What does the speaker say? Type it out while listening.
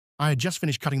I had just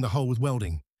finished cutting the hole with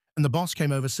welding, and the boss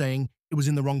came over saying it was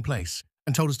in the wrong place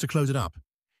and told us to close it up.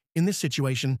 In this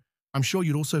situation, I'm sure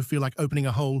you'd also feel like opening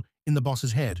a hole in the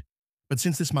boss's head. But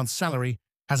since this month's salary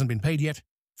hasn't been paid yet,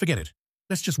 forget it.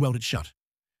 Let's just weld it shut.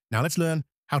 Now let's learn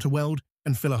how to weld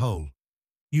and fill a hole.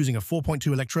 Using a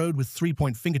 4.2 electrode with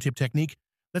 3-point fingertip technique,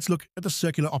 let's look at the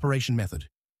circular operation method.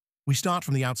 We start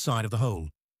from the outside of the hole,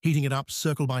 heating it up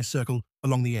circle by circle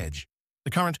along the edge.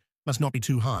 The current must not be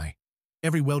too high.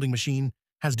 Every welding machine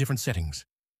has different settings.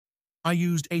 I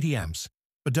used 80 amps,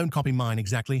 but don't copy mine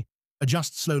exactly.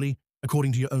 Adjust slowly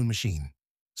according to your own machine.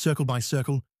 Circle by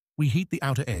circle, we heat the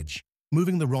outer edge,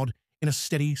 moving the rod in a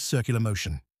steady circular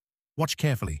motion. Watch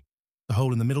carefully. The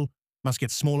hole in the middle must get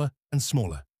smaller and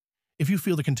smaller. If you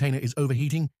feel the container is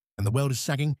overheating and the weld is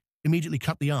sagging, immediately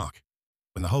cut the arc.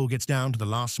 When the hole gets down to the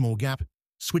last small gap,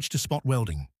 switch to spot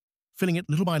welding, filling it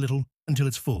little by little until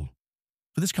it's full.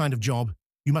 For this kind of job,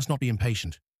 you must not be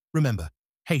impatient. Remember,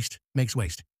 haste makes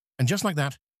waste. And just like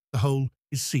that, the hole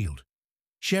is sealed.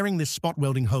 Sharing this spot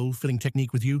welding hole filling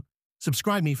technique with you,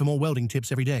 subscribe me for more welding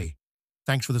tips every day.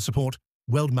 Thanks for the support,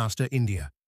 Weldmaster India.